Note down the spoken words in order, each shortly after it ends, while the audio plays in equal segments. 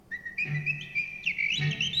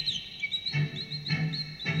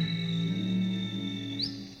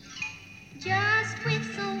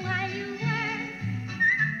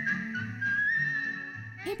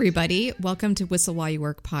everybody. Welcome to Whistle While You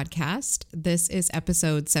Work podcast. This is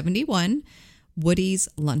episode 71, Woody's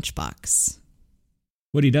Lunchbox.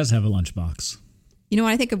 Woody does have a lunchbox. You know,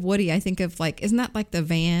 when I think of Woody, I think of isn't that like the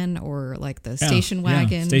van or like the station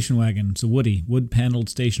wagon? Yeah, station wagon. It's a Woody, wood-paneled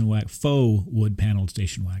station wagon, faux wood-paneled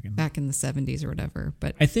station wagon. Back in the 70s or whatever.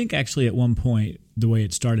 But I think actually at one point, the way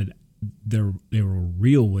it started, they were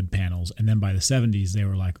real wood panels. And then by the 70s, they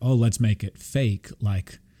were like, oh, let's make it fake.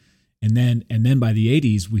 And then by the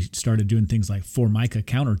 80s, we started doing things like Formica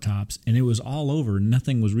countertops, and it was all over.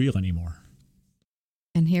 Nothing was real anymore.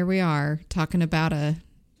 And here we are talking about a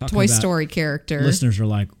Toy Story character. Listeners are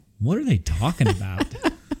like, what are they talking about?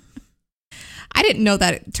 I didn't know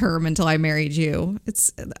that term until I married you. It's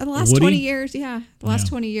the last Woody? 20 years. Yeah. The last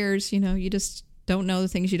 20 years, you just don't know the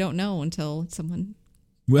things you don't know until someone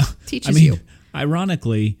teaches you.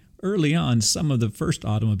 Ironically, early on, some of the first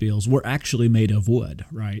automobiles were actually made of wood,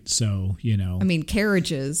 right? So,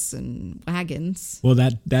 carriages and wagons. Well,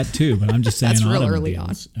 that too, but I'm just saying That's real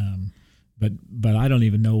automobiles. early on. But I don't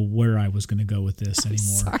even know where I was going to go with this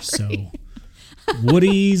anymore. Sorry. So,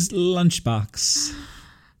 Woody's Lunchbox.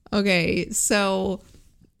 Okay, so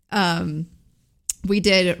we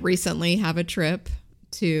did recently have a trip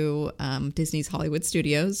to Disney's Hollywood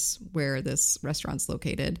Studios, where this restaurant's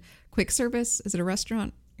located. Quick service? Is it a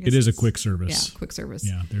restaurant? It is a quick service. Yeah, quick service.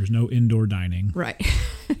 Yeah, there's no indoor dining. Right.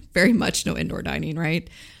 Very much no indoor dining, right?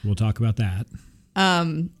 We'll talk about that.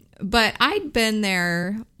 But I'd been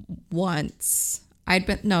there once.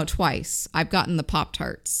 Twice. I've gotten the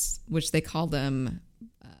Pop-Tarts, which they call them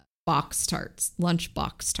box tarts, lunch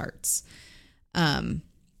box tarts. And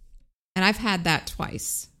I've had that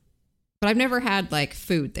twice. But I've never had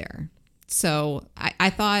food there. So I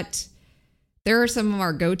thought there are some of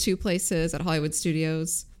our go-to places at Hollywood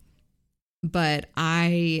Studios. But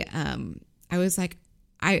I was like,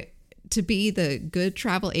 to be the good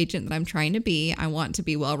travel agent that I'm trying to be, I want to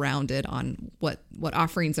be well-rounded on what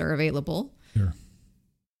offerings are available. Sure.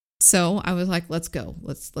 So I was like, let's go.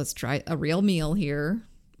 Let's try a real meal here.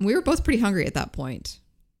 We were both pretty hungry at that point.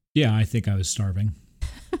 Yeah, I think I was starving.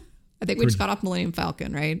 I think we just got off Millennium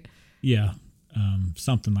Falcon, right? Yeah,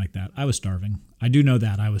 something like that. I was starving. I do know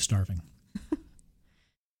that I was starving.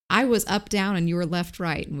 I was up, down, and you were left,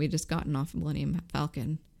 right, and we just gotten off Millennium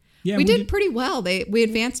Falcon. Yeah, we did pretty well. We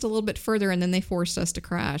advanced a little bit further, and then they forced us to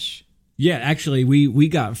crash. Yeah, actually, we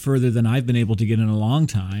got further than I've been able to get in a long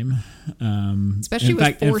time. Especially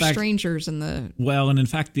with four strangers in the... Well, and in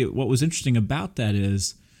fact, what was interesting about that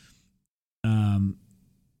is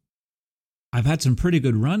I've had some pretty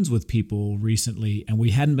good runs with people recently, and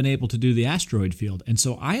we hadn't been able to do the asteroid field. And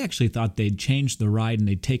so I actually thought they'd changed the ride and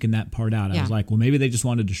they'd taken that part out. I was like, well, maybe they just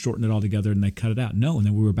wanted to shorten it all together and they cut it out. No, and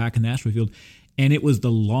then we were back in the asteroid field. And it was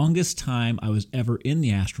the longest time I was ever in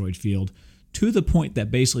the asteroid field, to the point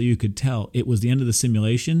that basically you could tell it was the end of the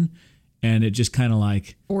simulation, and it just kind of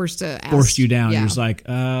forced you down. Yeah. It was like,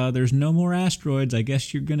 there's no more asteroids. I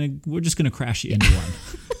guess we're just gonna crash you into one.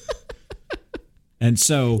 And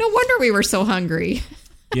so no wonder we were so hungry.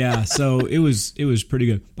 Yeah, so it was pretty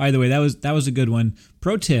good. By the way, that was a good one.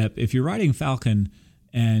 Pro tip: if you're riding Falcon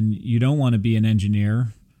and you don't want to be an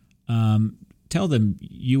engineer, tell them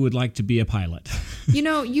you would like to be a pilot.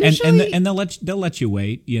 Usually and they'll let you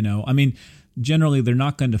wait. Generally they're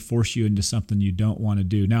not going to force you into something you don't want to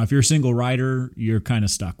do. Now, if you're a single rider, you're kind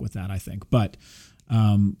of stuck with that, I think. But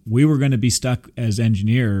we were going to be stuck as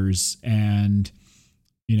engineers, and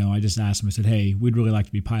I just asked them. I said, "Hey, we'd really like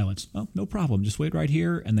to be pilots." "Oh, no problem. Just wait right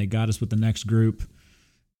here." And they got us with the next group,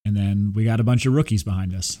 and then we got a bunch of rookies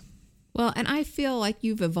behind us. Well, and I feel like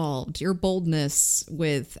you've evolved. Your boldness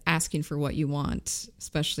with asking for what you want,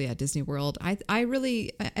 especially at Disney World, I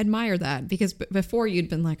really admire that, because before you'd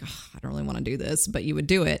been like, oh, I don't really want to do this, but you would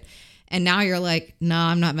do it. And now you're like, no,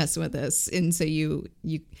 I'm not messing with this. And so you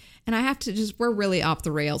and I have to we're really off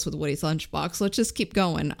the rails with Woody's Lunchbox. Let's just keep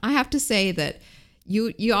going. I have to say that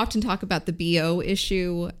you often talk about the BO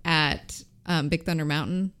issue at Big Thunder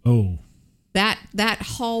Mountain. Oh, That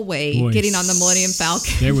hallway, getting on the Millennium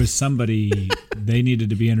Falcon. There was somebody, they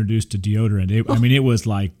needed to be introduced to deodorant. It was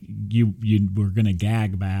like you were going to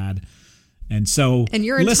gag bad. And so, and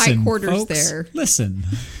you're in tight quarters, folks, there. Listen,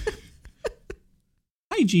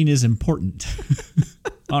 hygiene is important.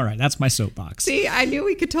 All right, that's my soapbox. See, I knew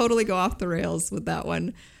we could totally go off the rails with that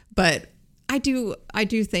one. But I do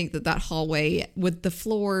think that hallway with the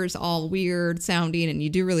floors all weird sounding, and you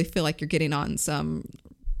do really feel like you're getting on some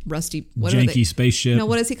rusty, janky spaceship. No,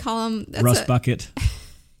 what does he call him? Rust bucket.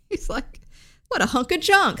 He's like, what a hunk of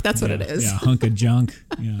junk. That's what it is. Yeah, hunk of junk.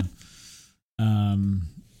 Yeah.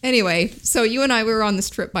 Anyway, so you and I, we were on this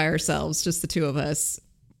trip by ourselves, just the two of us.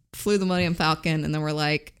 flew the Millennium Falcon, and then we're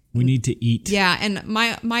like, we need to eat. Yeah, and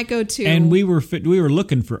my go-to... And we were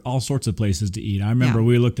looking for all sorts of places to eat. I remember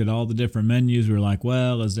we looked at all the different menus. We were like,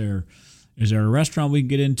 well, is there a restaurant we can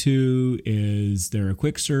get into? Is there a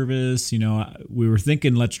quick service? We were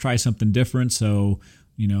thinking, let's try something different. So,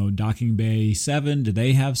 Docking Bay 7, do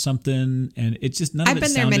they have something? And it's just none of it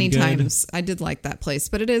sounded good. I've been there many times. I did like that place,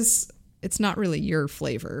 but it's not really your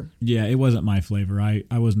flavor. Yeah, it wasn't my flavor. I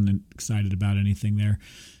wasn't excited about anything there.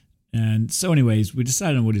 And so anyways, we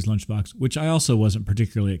decided on Woody's Lunchbox, which I also wasn't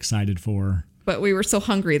particularly excited for. But we were so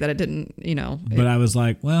hungry that it didn't, But I was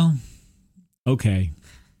like, well, okay.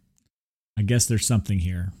 I guess there's something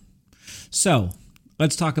here. So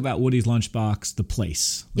let's talk about Woody's Lunchbox, the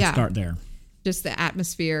place. Let's start there. Just the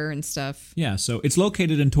atmosphere and stuff. Yeah, so it's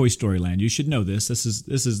located in Toy Story Land. You should know this. This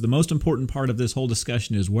is the most important part of this whole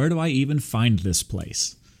discussion is where do I even find this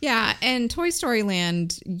place? Yeah, and Toy Story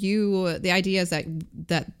Land, the idea is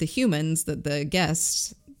that the humans, the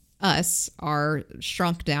guests, us, are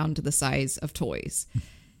shrunk down to the size of toys.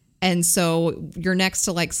 And so you're next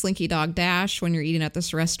to like Slinky Dog Dash when you're eating at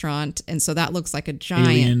this restaurant. And so that looks like a giant...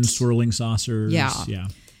 Alien swirling saucers. Yeah.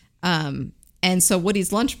 And so Woody's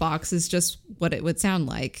Lunchbox is just what it would sound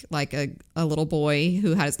like a little boy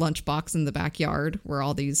who had his lunchbox in the backyard where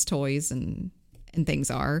all these toys and things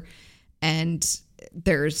are. And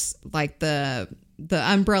there's like the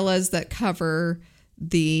umbrellas that cover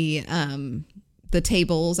the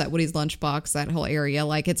tables at Woody's Lunchbox, that whole area.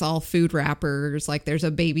 Like it's all food wrappers. Like there's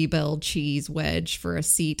a Baby Bell cheese wedge for a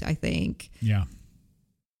seat, I think. Yeah.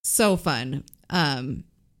 So fun.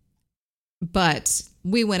 But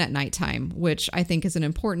we went at nighttime, which I think is an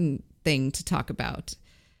important thing to talk about.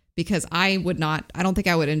 Because I don't think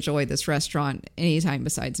I would enjoy this restaurant anytime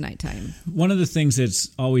besides nighttime. One of the things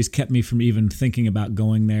that's always kept me from even thinking about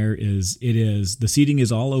going there is the seating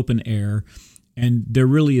is all open air and there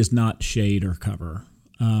really is not shade or cover.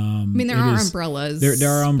 There are umbrellas.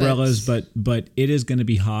 There are umbrellas, but it is going to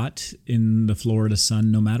be hot in the Florida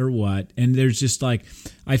sun no matter what. And there's just I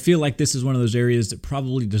feel like this is one of those areas that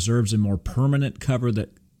probably deserves a more permanent cover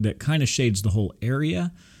that kind of shades the whole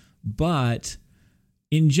area. But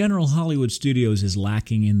in general, Hollywood Studios is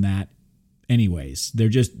lacking in that anyways.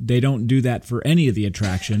 They don't do that for any of the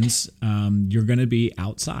attractions. You're going to be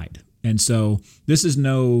outside. And so this is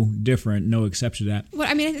no different, no exception to that. Well,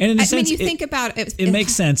 I mean, and in a sense, you think about it. It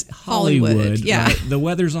makes sense. Hollywood, yeah. Right? The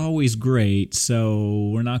weather's always great, so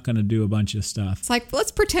we're not going to do a bunch of stuff. It's like,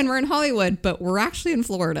 let's pretend we're in Hollywood, but we're actually in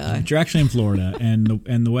Florida. You're actually in Florida, and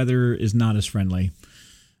the weather is not as friendly.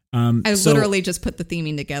 I literally just put the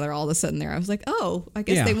theming together all of a sudden there. I was like, oh, I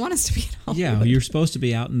guess they want us to be in Hollywood. Yeah, you're supposed to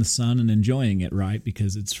be out in the sun and enjoying it, right?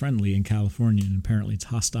 Because it's friendly in California, and apparently it's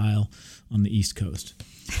hostile on the East Coast.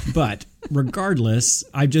 But regardless,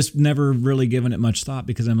 I've just never really given it much thought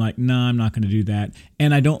because I'm like, no, I'm not going to do that.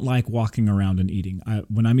 And I don't like walking around and eating.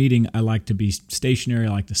 When I'm eating, I like to be stationary. I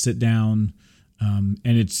like to sit down. And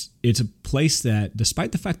it's a place that,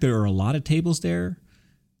 despite the fact there are a lot of tables there,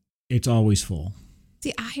 it's always full.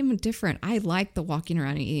 See, I am different. I like the walking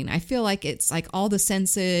around and eating. I feel like it's like all the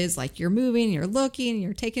senses, like you're moving, you're looking,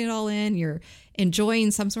 you're taking it all in, you're enjoying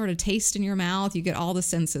some sort of taste in your mouth. You get all the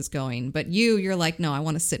senses going. But you're like, no, I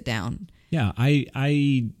want to sit down. Yeah,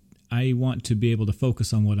 I want to be able to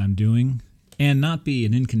focus on what I'm doing and not be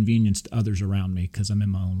an inconvenience to others around me because I'm in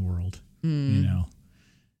my own world.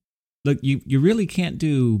 Look, you really can't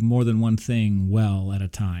do more than one thing well at a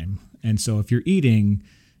time. And so if you're eating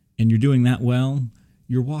and you're doing that well,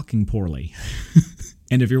 you're walking poorly.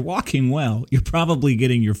 And if you're walking well, you're probably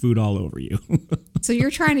getting your food all over you. So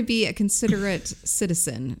you're trying to be a considerate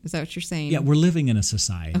citizen. Is that what you're saying? Yeah, we're living in a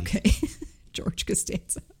society. Okay. George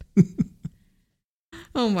Costanza.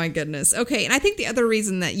 Oh my goodness. Okay. And I think the other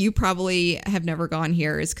reason that you probably have never gone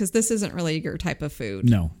here is because this isn't really your type of food.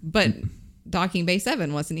 No. But Docking Bay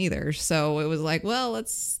 7 wasn't either. So it was like, well,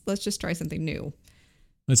 let's just try something new.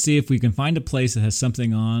 Let's see if we can find a place that has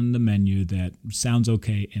something on the menu that sounds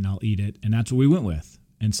okay, and I'll eat it. And that's what we went with.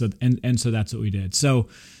 And so that's what we did. So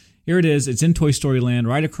here it is. It's in Toy Story Land,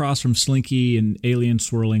 right across from Slinky and Alien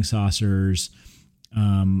Swirling Saucers.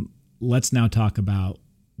 Let's now talk about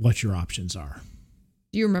what your options are.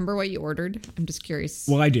 Do you remember what you ordered? I'm just curious.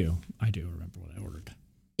 Well, I do. I do remember what I ordered.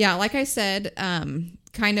 Yeah, like I said,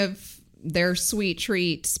 kind of their sweet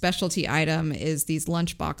treat specialty item is these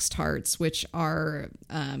lunchbox tarts, which are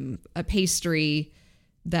a pastry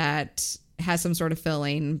that has some sort of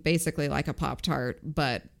filling, basically like a Pop-Tart,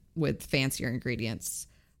 but with fancier ingredients.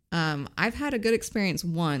 I've had a good experience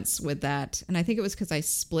once with that, and I think it was because I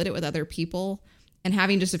split it with other people, and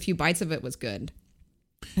having just a few bites of it was good.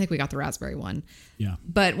 I think we got the raspberry one. Yeah.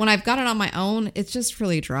 But when I've got it on my own, it's just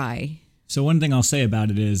really dry. So one thing I'll say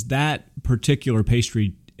about it is that particular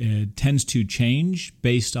pastry tends to change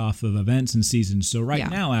based off of events and seasons. So right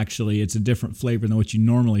now, actually, it's a different flavor than what you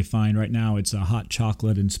normally find. Right now, it's a hot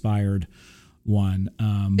chocolate inspired one.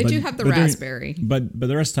 They do have the raspberry. But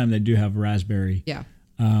the rest of the time, they do have raspberry. Yeah.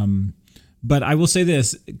 But I will say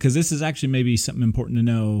this, because this is actually maybe something important to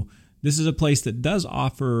know. This is a place that does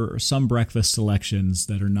offer some breakfast selections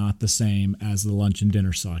that are not the same as the lunch and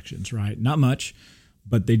dinner selections, right? Not much,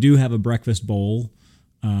 but they do have a breakfast bowl,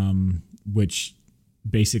 which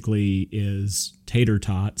basically is tater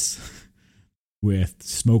tots with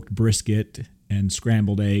smoked brisket and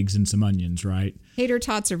scrambled eggs and some onions, right? Tater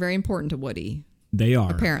tots are very important to Woody. They are.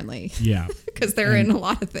 Apparently. Yeah. Because they're in a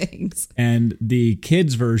lot of things. And the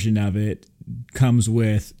kids' version of it comes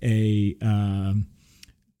with a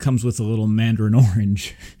little mandarin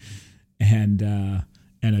orange and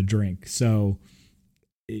a drink. So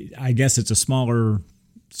I guess it's a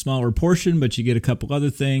smaller portion, but you get a couple other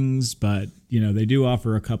things. But they do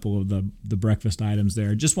offer a couple of the breakfast items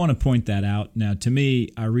there. Just want to point that out. Now, to me,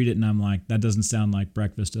 I read it and I'm like, that doesn't sound like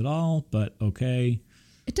breakfast at all. But okay.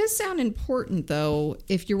 It does sound important, though,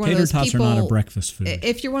 if you're one of Tater those people... Tater tots are not a breakfast food.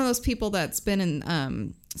 If you're one of those people that's been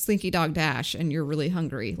in Slinky Dog Dash and you're really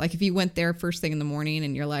hungry. Like if you went there first thing in the morning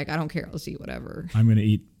and you're like, I don't care, I'll just eat whatever. I'm going to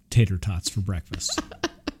eat tater tots for breakfast.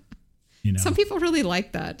 Some people really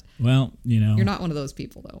like that. Well, You're not one of those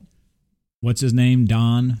people, though. What's his name?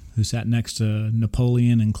 Don, who sat next to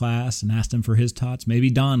Napoleon in class and asked him for his tots.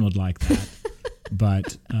 Maybe Don would like that.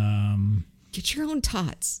 But... get your own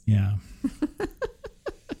tots. Yeah.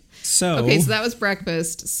 So that was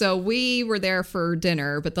breakfast. So we were there for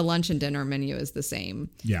dinner, but the lunch and dinner menu is the same.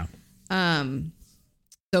 Yeah.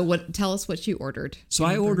 So tell us what you ordered. So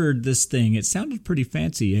I ordered this thing. It sounded pretty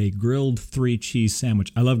fancy, a grilled 3-cheese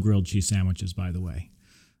sandwich. I love grilled cheese sandwiches, by the way.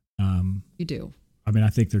 You do. I mean, I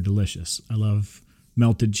think they're delicious. I love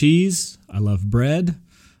melted cheese. I love bread.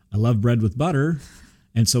 I love bread with butter.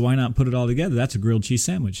 And so why not put it all together? That's a grilled cheese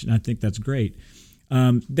sandwich. And I think that's great.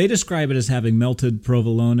 They describe it as having melted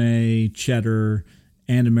provolone, cheddar,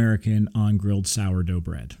 and American on grilled sourdough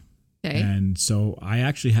bread. Okay. And so I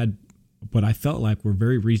actually had what I felt like were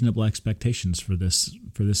very reasonable expectations for this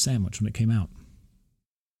sandwich when it came out.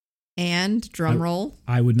 And drum roll.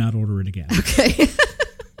 I would not order it again. Okay.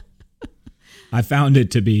 I found it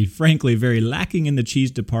to be, frankly, very lacking in the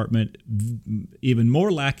cheese department, even more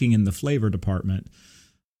lacking in the flavor department.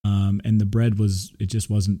 And the bread just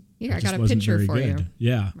wasn't. Here, I got a picture for you.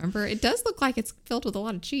 Yeah. Remember, it does look like it's filled with a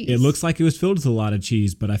lot of cheese. It looks like it was filled with a lot of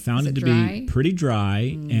cheese, but I found it to be pretty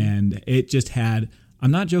dry, and it just had, I'm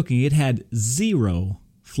not joking, it had zero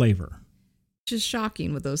flavor. Just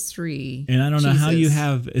shocking with those three. And I don't know how you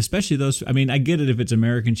have, especially those, I mean, I get it if it's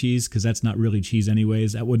American cheese, because that's not really cheese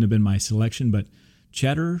anyways. That wouldn't have been my selection, but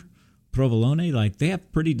cheddar, provolone, like they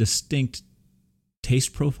have pretty distinct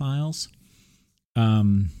taste profiles.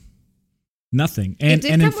 Nothing. And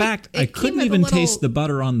in fact, I couldn't even taste the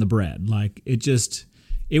butter on the bread. Like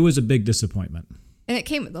it was a big disappointment. And it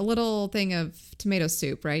came with a little thing of tomato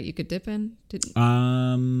soup, right? You could dip in?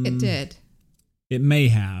 It did. It may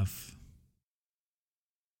have.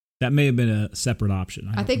 That may have been a separate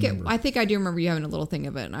option. I think I do remember you having a little thing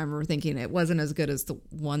of it, and I remember thinking it wasn't as good as the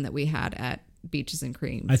one that we had at Beaches and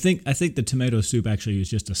Cream. I think the tomato soup actually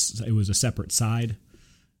was it was a separate side.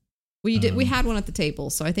 We had one at the table,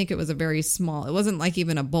 so I think it was a very small. It wasn't like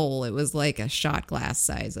even a bowl. It was like a shot glass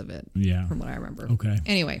size of it. Yeah, from what I remember. Okay.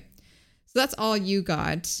 Anyway, so that's all you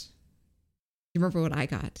got. Do you remember what I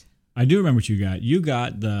got? I do remember what you got. You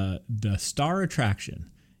got the star attraction.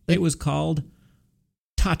 It was called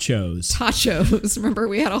Tachos. Tachos. Remember,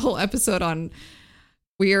 we had a whole episode on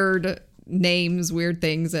weird names, weird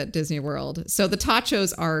things at Disney World. So the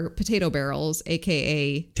Tachos are potato barrels,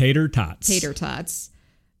 aka tater tots. Tater tots.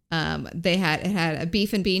 It had a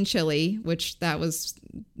beef and bean chili, which that was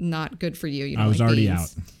not good for you. I was already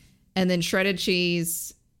out. And then shredded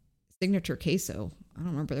cheese, signature queso. I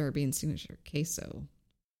don't remember there being signature queso.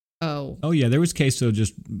 Oh yeah, there was queso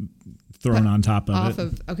just thrown on top of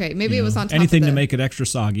it. Okay, maybe it was on top anything of to make it extra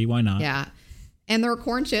soggy. Why not? Yeah, and there were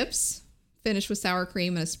corn chips finished with sour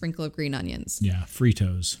cream and a sprinkle of green onions. Yeah,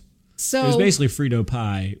 Fritos. So it was basically Frito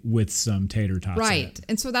pie with some tater tots. Right.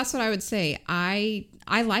 And so that's what I would say. I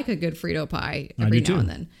like a good Frito pie every now and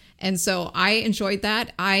then. And so I enjoyed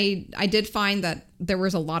that. I did find that there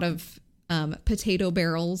was a lot of potato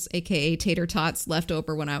barrels, aka tater tots, left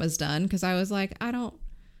over when I was done, because I was like, I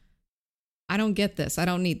don't get this. I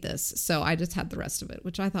don't need this. So I just had the rest of it,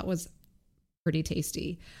 which I thought was pretty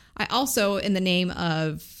tasty. I also, in the name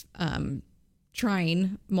of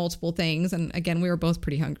trying multiple things. And again, we were both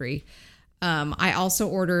pretty hungry. I also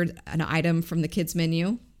ordered an item from the kids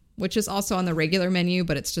menu, which is also on the regular menu,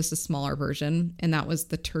 but it's just a smaller version. And that was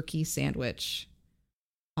the turkey sandwich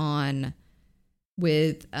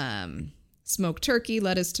with smoked turkey,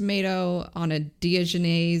 lettuce, tomato on a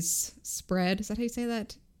Dijonnaise spread. Is that how you say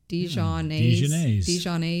that?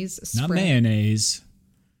 Dijonnaise spread. Not mayonnaise.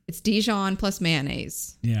 It's Dijon plus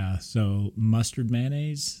mayonnaise. Yeah, so mustard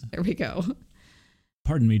mayonnaise. There we go.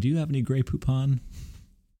 Pardon me, do you have any Grey Poupon?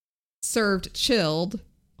 Served chilled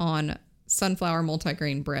on sunflower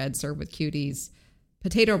multigrain bread, served with cuties,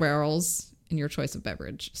 potato barrels, and your choice of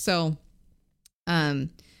beverage. So,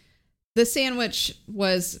 the sandwich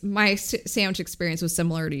my sandwich experience was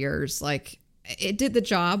similar to yours. Like, it did the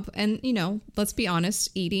job. And, let's be honest,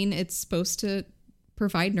 eating, it's supposed to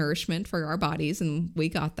provide nourishment for our bodies. And we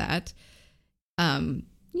got that.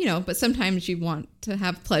 But sometimes you want to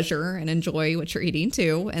have pleasure and enjoy what you're eating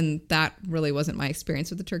too. And that really wasn't my experience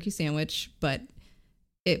with the turkey sandwich, but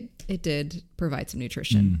it did provide some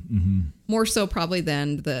nutrition. Mm-hmm. More so probably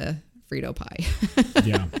than the Frito pie.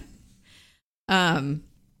 Yeah.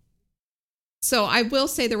 So I will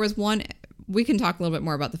say there was one, we can talk a little bit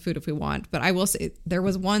more about the food if we want, but I will say there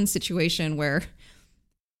was one situation where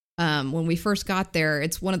when we first got there,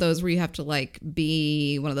 it's one of those where you have to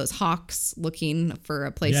be one of those hawks looking for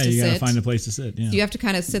a place to sit. Yeah, you got to find a place to sit. Yeah. So you have to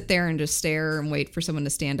kind of sit there and just stare and wait for someone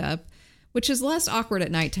to stand up, which is less awkward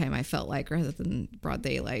at nighttime, I felt like, rather than broad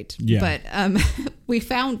daylight. Yeah. But we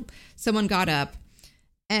found someone got up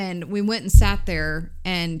and we went and sat there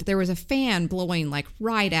and there was a fan blowing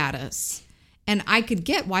right at us. And I could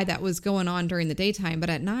get why that was going on during the daytime,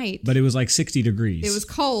 but at night. But it was 60 degrees. It was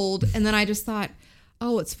cold. And then I just thought,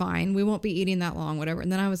 oh, it's fine. We won't be eating that long, whatever.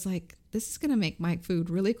 And then I was like, this is going to make my food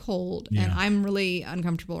really cold. Yeah. And I'm really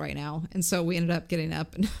uncomfortable right now. And so we ended up getting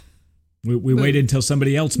up. And we waited until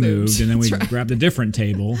somebody else moved. And then we grabbed a different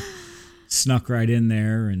table, snuck right in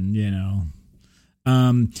there. And,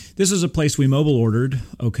 this is a place we mobile ordered.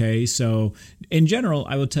 Okay. So in general,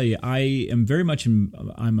 I will tell you, I am very much,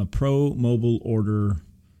 I'm a pro mobile order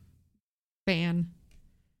fan,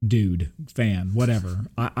 whatever.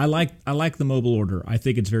 I like the mobile order. I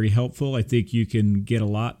think it's very helpful. I think you can get a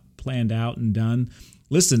lot planned out and done.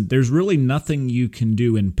 Listen, there's really nothing you can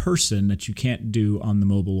do in person that you can't do on the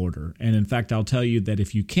mobile order. And in fact, I'll tell you that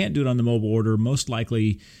if you can't do it on the mobile order, most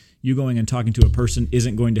likely you going and talking to a person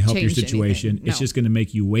isn't going to help your situation. No. It's just going to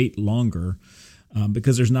make you wait longer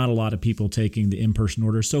because there's not a lot of people taking the in-person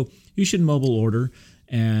order. So you should mobile order.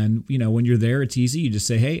 And, when you're there, it's easy. You just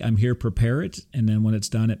say, hey, I'm here, prepare it. And then when it's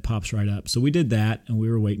done, it pops right up. So we did that and we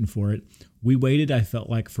were waiting for it. We waited, I felt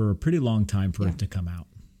like, for a pretty long time for it to come out.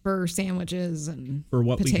 For sandwiches and for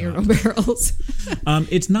what potato barrels.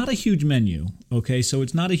 It's not a huge menu. Okay. So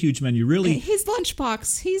it's not a huge menu. Really. His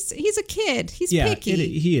lunchbox, he's a kid. He's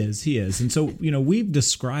picky. He is. And so, we've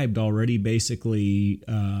described already basically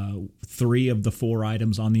 3 of the 4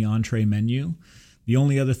 items on the entree menu. The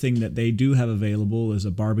only other thing that they do have available is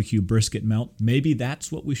a barbecue brisket melt. Maybe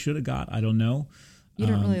that's what we should have got. I don't know. You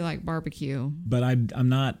don't really like barbecue. But I'm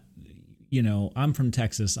not, I'm from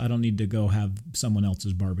Texas. I don't need to go have someone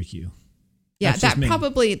else's barbecue. Yeah,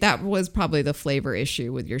 that was probably the flavor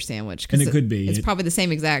issue with your sandwich. And it could be. It's probably the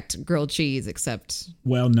same exact grilled cheese, except...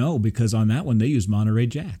 Well, no, because on that one, they use Monterey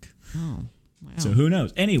Jack. Oh, wow. So who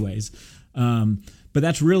knows? Anyways, but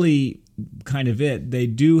that's really kind of it. They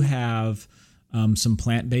do have... some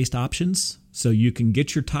plant-based options. So you can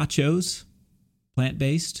get your tachos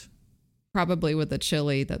plant-based. Probably with a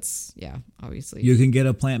chili that's, obviously. You can get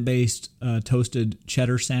a plant-based toasted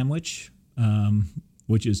cheddar sandwich,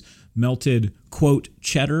 which is melted, quote,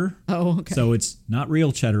 cheddar. Oh, okay. So it's not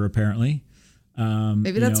real cheddar, apparently.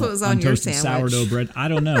 Maybe that's what was on your sandwich. Sourdough bread. I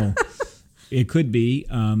don't know. It could be,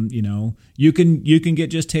 you can get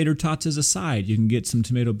just tater tots as a side. You can get some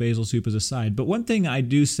tomato basil soup as a side. But one thing I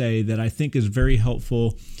do say that I think is very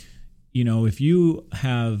helpful, if you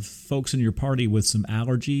have folks in your party with some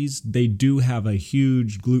allergies, they do have a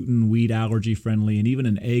huge gluten, wheat allergy friendly, and even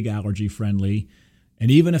an egg allergy friendly,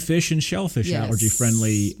 and even a fish and shellfish allergy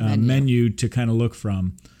friendly menu to kind of look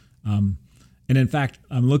from. And in fact,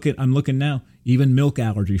 I'm looking now, even milk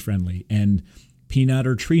allergy friendly and peanut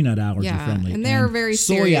or tree nut allergy friendly. And they're very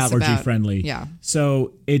soy allergy friendly. Yeah.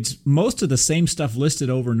 So it's most of the same stuff listed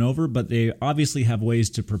over and over, but they obviously have ways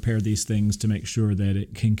to prepare these things to make sure that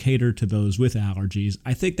it can cater to those with allergies.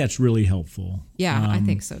 I think that's really helpful. Yeah, I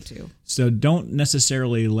think so too. So don't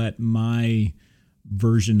necessarily let my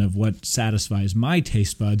version of what satisfies my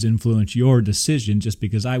taste buds influence your decision just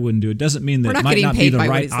because I wouldn't do it. Doesn't mean that it might not be the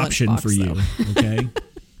right option for you. Okay.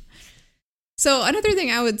 So another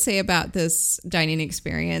thing I would say about this dining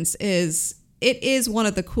experience is it is one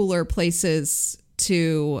of the cooler places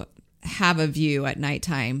to have a view at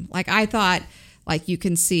nighttime. Like I thought, like you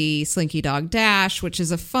can see Slinky Dog Dash, which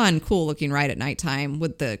is a fun, cool looking ride at nighttime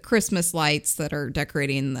with the Christmas lights that are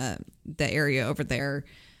decorating the area over there.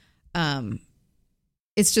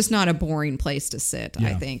 It's just not a boring place to sit,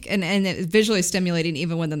 I think. And it's visually stimulating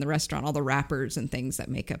even within the restaurant, all the wrappers and things that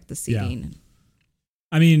make up the seating. Yeah.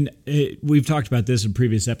 I mean, we've talked about this in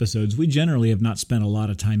previous episodes. We generally have not spent a lot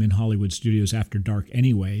of time in Hollywood Studios after dark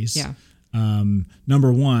anyways. Yeah.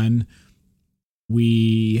 Number one,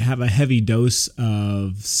 we have a heavy dose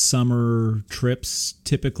of summer trips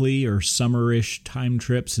typically, or summer-ish time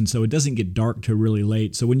trips, and so it doesn't get dark till really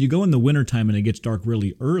late. So when you go in the wintertime and it gets dark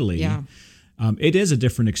really early, it is a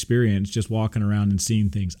different experience just walking around and seeing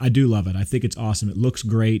things. I do love it. I think it's awesome. It looks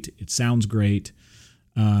great. It sounds great.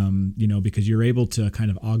 Because you're able to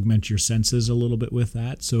kind of augment your senses a little bit with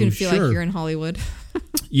that. So you can feel like you're in Hollywood.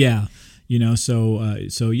 Yeah. So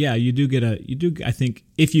you do. I think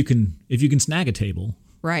if you can snag a table,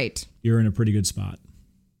 right, you're in a pretty good spot.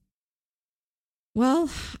 Well,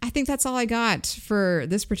 I think that's all I got for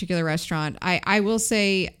this particular restaurant. I will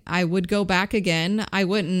say I would go back again. It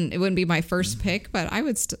wouldn't be my first pick, but I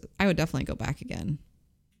would definitely go back again.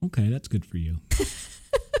 Okay, that's good for you.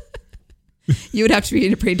 You would have to be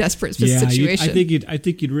in a pretty desperate situation. I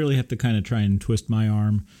think you'd really have to kind of try and twist my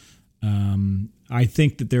arm. I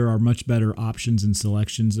think that there are much better options and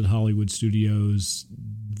selections at Hollywood Studios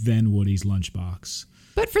than Woody's Lunchbox.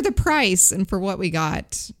 But for the price and for what we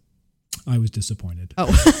got, I was disappointed. Oh,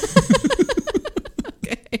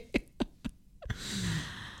 okay.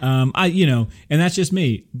 And that's just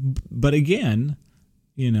me. But again,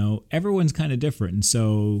 everyone's kind of different, and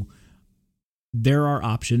so there are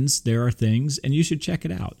options, there are things, and you should check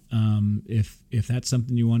it out. If that's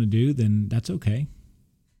something you want to do, then that's okay.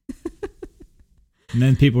 And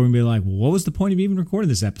then people are going to be like, well, what was the point of even recording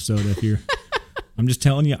this episode if you're... I'm just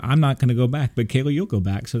telling you, I'm not going to go back, but Kayla, you'll go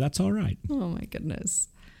back, so that's all right. Oh, my goodness.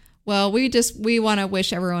 Well, we want to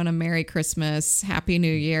wish everyone a Merry Christmas, Happy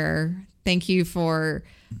New Year. Thank you for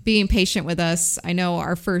being patient with us. I know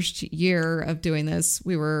our first year of doing this,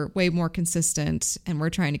 we were way more consistent, and we're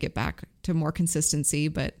trying to get back to more consistency,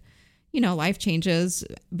 but life changes.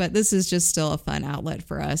 But this is just still a fun outlet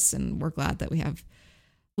for us, and we're glad that we have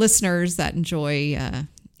listeners that enjoy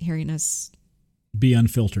hearing us be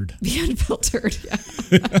unfiltered. Yeah.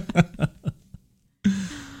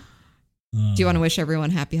 Do you want to wish everyone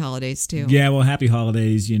happy holidays too? Yeah, well, happy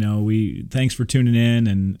holidays. Thanks for tuning in,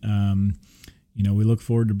 and we look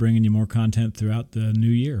forward to bringing you more content throughout the new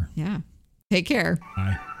year. Yeah. Take care.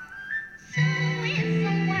 Bye.